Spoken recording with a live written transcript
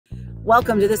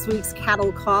Welcome to this week's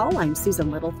Cattle Call. I'm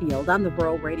Susan Littlefield on the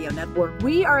Rural Radio Network.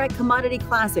 We are at Commodity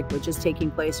Classic, which is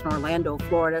taking place in Orlando,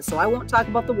 Florida. So I won't talk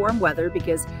about the warm weather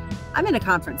because I'm in a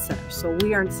conference center. So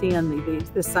we aren't seeing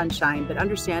the sunshine, but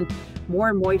understand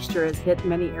more moisture has hit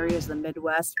many areas of the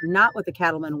Midwest, not what the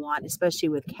cattlemen want, especially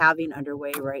with calving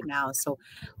underway right now. So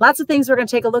lots of things we're going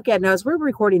to take a look at. Now, as we're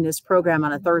recording this program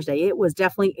on a Thursday, it was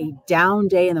definitely a down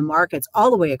day in the markets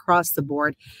all the way across the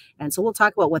board. And so we'll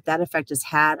talk about what that effect has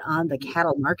had on the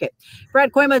cattle market.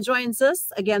 Brad Kooima joins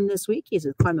us again this week. He's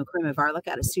with Kooima Kooima Varilek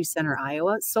out of Sioux Center,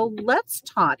 Iowa. So let's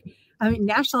talk.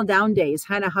 National Down Day is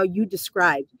kind of how you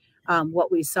described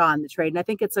what we saw in the trade. And I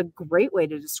think it's a great way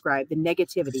to describe the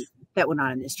negativity that went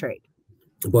on in this trade.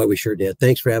 Boy, we sure did.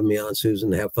 Thanks for having me on, Susan.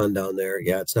 Have fun down there.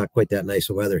 Yeah, it's not quite that nice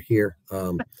of weather here.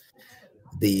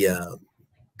 The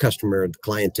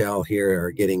clientele here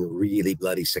are getting really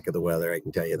bloody sick of the weather. I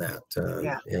can tell you that.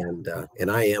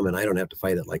 And I am, and I don't have to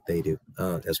fight it like they do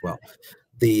as well.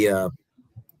 It's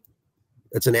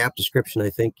an apt description, I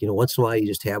think. Once in a while you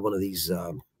just have one of these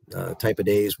type of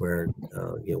days where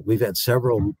we've had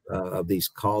several of these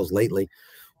calls lately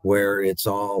where it's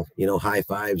all high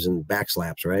fives and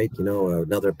backslaps, right?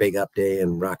 Another big up day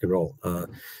and rock and roll.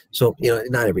 So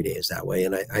not every day is that way.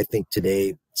 And I think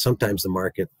today sometimes the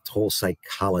market whole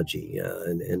psychology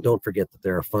and don't forget that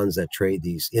there are funds that trade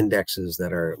these indexes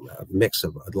that are a mix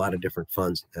of a lot of different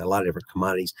funds, a lot of different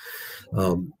commodities.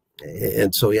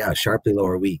 And so, yeah, sharply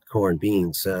lower wheat, corn,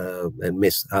 beans,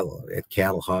 and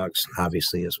cattle, hogs,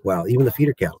 obviously, as well. Even the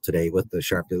feeder cattle today with the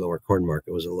sharply lower corn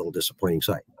market was a little disappointing.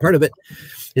 So part of it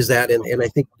is that, and I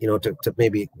think, to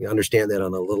maybe understand that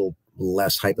on a little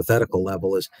less hypothetical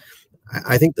level is,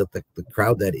 I think that the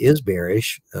crowd that is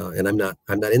bearish, and I'm not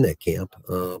in that camp,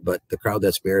 but the crowd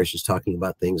that's bearish is talking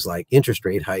about things like interest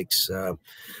rate hikes, a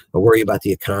worry about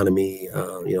the economy,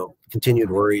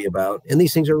 continued worry about, and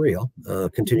these things are real,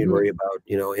 continued worry about,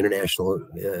 international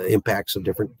impacts of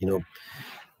different,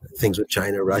 things with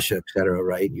China, Russia, et cetera,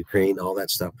 right? Ukraine, all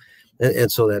that stuff.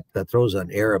 And so that throws an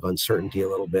air of uncertainty a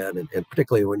little bit. And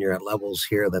particularly when you're at levels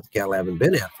here that the cattle haven't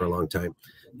been at for a long time,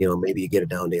 maybe you get a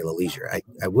down day of leisure.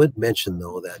 I would mention,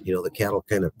 though, that, the cattle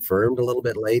kind of firmed a little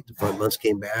bit late. The front months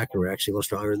came back and were actually a little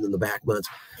stronger than the back months.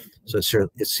 So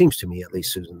it seems to me, at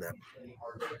least, Susan, that,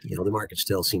 the market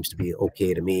still seems to be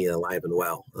okay to me, alive and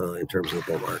well in terms of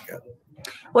the bull market.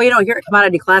 Well, here at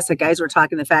Commodity Classic, guys, we're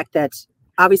talking the fact that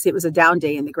obviously it was a down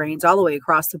day in the grains all the way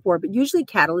across the board, but usually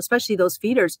cattle, especially those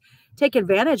feeders, take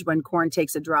advantage when corn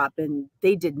takes a drop, and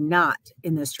they did not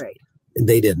in this trade.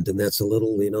 They didn't, and that's a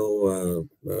little,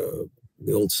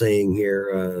 the old saying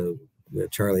here,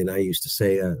 Charlie and I used to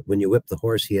say, when you whip the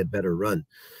horse, he had better run.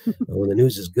 When the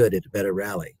news is good, it better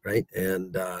rally, right?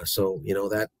 And so,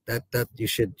 that you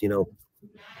should,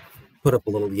 put up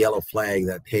a little yellow flag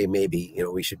that, hey, maybe,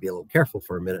 we should be a little careful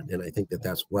for a minute. And I think that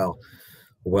that's well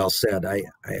said.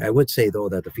 I would say, though,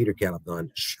 that the feeder cattle have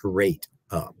gone straight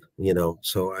up,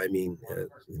 so I mean,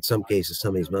 in some cases,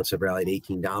 some of these months have rallied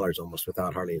 $18 almost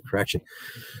without hardly a correction.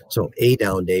 So a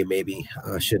down day maybe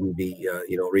shouldn't be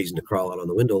reason to crawl out on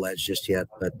the window ledge just yet.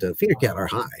 But feeder cattle are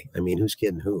high. I mean, who's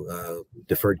kidding who?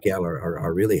 Deferred cattle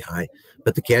are really high.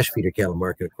 But the cash feeder cattle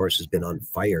market, of course, has been on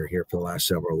fire here for the last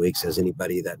several weeks, as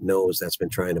anybody that knows that's been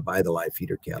trying to buy the live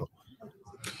feeder cattle.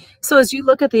 So as you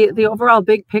look at the overall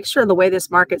big picture of the way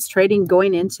this market's trading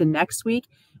going into next week,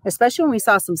 especially when we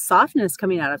saw some softness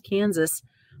coming out of Kansas,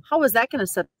 how is that going to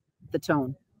set the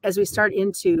tone as we start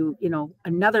into,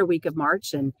 another week of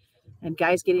March and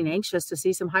guys getting anxious to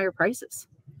see some higher prices?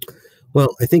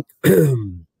 Well, I think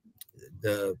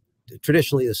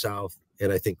traditionally the South,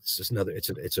 and I think this is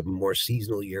it's a more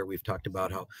seasonal year. We've talked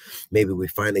about how maybe we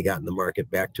finally gotten the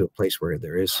market back to a place where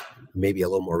there is maybe a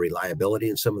little more reliability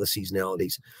in some of the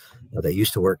seasonalities that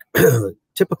used to work.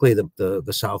 Typically, the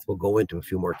South will go into a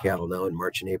few more cattle now in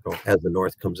March and April as the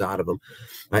North comes out of them.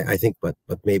 I think, but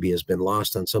maybe has been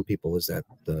lost on some people is that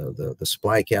the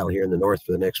supply cattle here in the North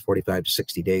for the next 45 to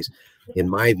 60 days, in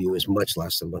my view, is much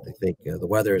less than what they think. The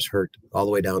weather has hurt all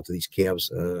the way down to these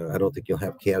calves. I don't think you'll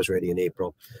have calves ready in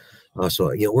April. So,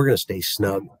 we're going to stay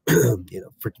snug,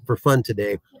 for fun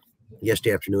today.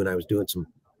 Yesterday afternoon, I was doing some,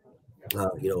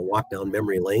 walk down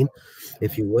memory lane,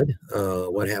 if you would.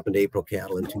 What happened to April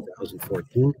cattle in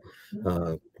 2014?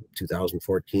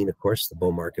 2014, of course, the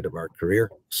bull market of our career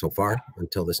so far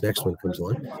until this next one comes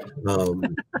along.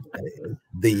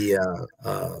 The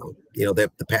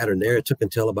pattern there, it took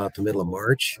until about the middle of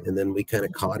March, and then we kind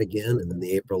of caught again, and then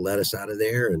the April let us out of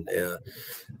there, and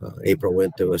April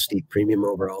went to a steep premium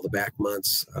over all the back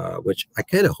months, which I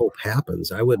kind of hope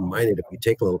happens. I wouldn't mind it if we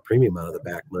take a little premium out of the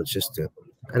back months just to,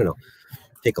 I don't know,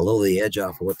 take a little of the edge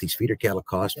off of what these feeder cattle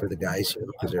cost for the guys,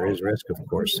 because there is risk, of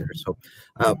course, there. So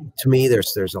to me,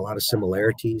 there's a lot of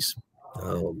similarities.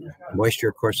 Moisture,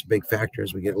 of course, a big factor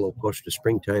as we get a little closer to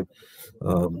springtime.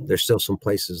 There's still some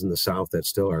places in the south that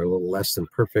still are a little less than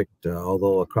perfect,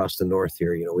 although across the north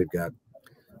here, we've got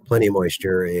plenty of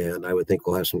moisture, and I would think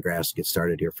we'll have some grass to get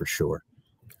started here for sure.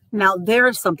 Now,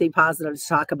 there's something positive to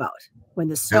talk about. When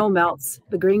the snow melts,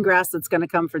 the green grass that's going to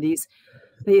come for these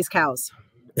cows.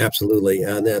 Absolutely,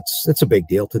 and that's a big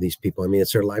deal to these people. I mean,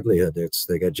 it's their livelihood.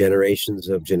 They got generations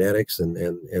of genetics, and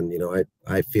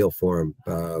I feel for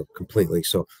them completely.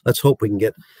 So let's hope we can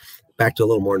get back to a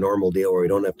little more normal deal where we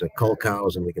don't have to cull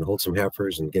cows and we can hold some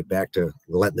heifers and get back to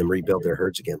letting them rebuild their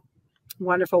herds again.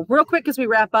 Wonderful. Real quick as we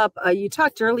wrap up, you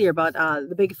talked earlier about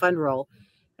the big fund roll,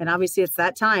 and obviously it's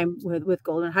that time with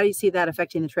Goldman. How do you see that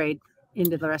affecting the trade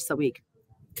into the rest of the week?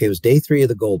 Okay, it was day 3 of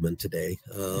the Goldman today.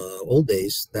 Old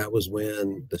days, that was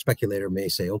when the speculator may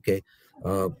say, okay,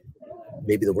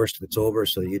 maybe the worst of it's over,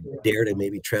 so you dare to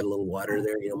maybe tread a little water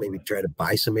there, maybe try to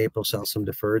buy some April, sell some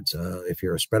deferreds if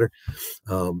you're a spreader.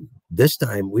 This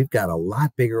time we've got a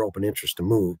lot bigger open interest to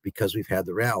move because we've had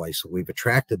the rally. So we've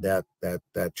attracted that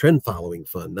trend following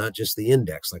fund, not just the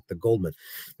index like the Goldman.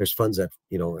 There's funds that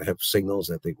have signals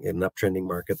that in an uptrending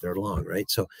market they're long, right?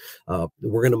 So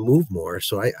we're going to move more.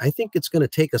 So I think it's going to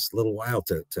take us a little while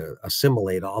to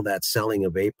assimilate all that selling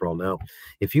of April. Now,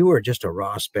 if you were just a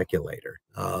raw speculator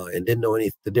and didn't know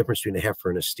the difference between a heifer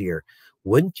and a steer,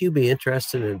 wouldn't you be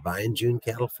interested in buying June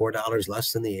cattle $4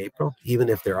 less than the April? Even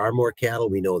if there are more cattle,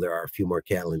 we know there are a few more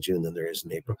cattle in June than there is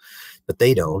in April, but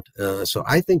they don't. So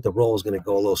I think the roll is going to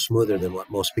go a little smoother than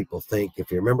what most people think. If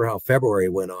you remember how February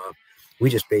went off, we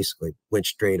just basically went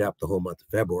straight up the whole month of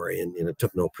February and it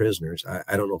took no prisoners.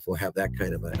 I don't know if we'll have that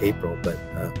kind of an April, but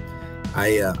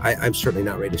I'm certainly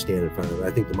not ready to stand in front of it.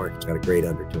 I think the market's got a great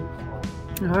undertone.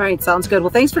 All right, sounds good. Well,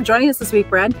 thanks for joining us this week,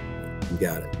 Brad. You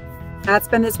got it. That's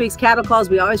been this week's Cattle Calls.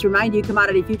 We always remind you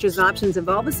commodity futures and options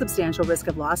involve a substantial risk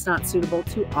of loss, not suitable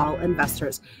to all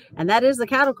investors. And that is the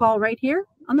Cattle Call right here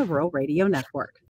on the Rural Radio Network.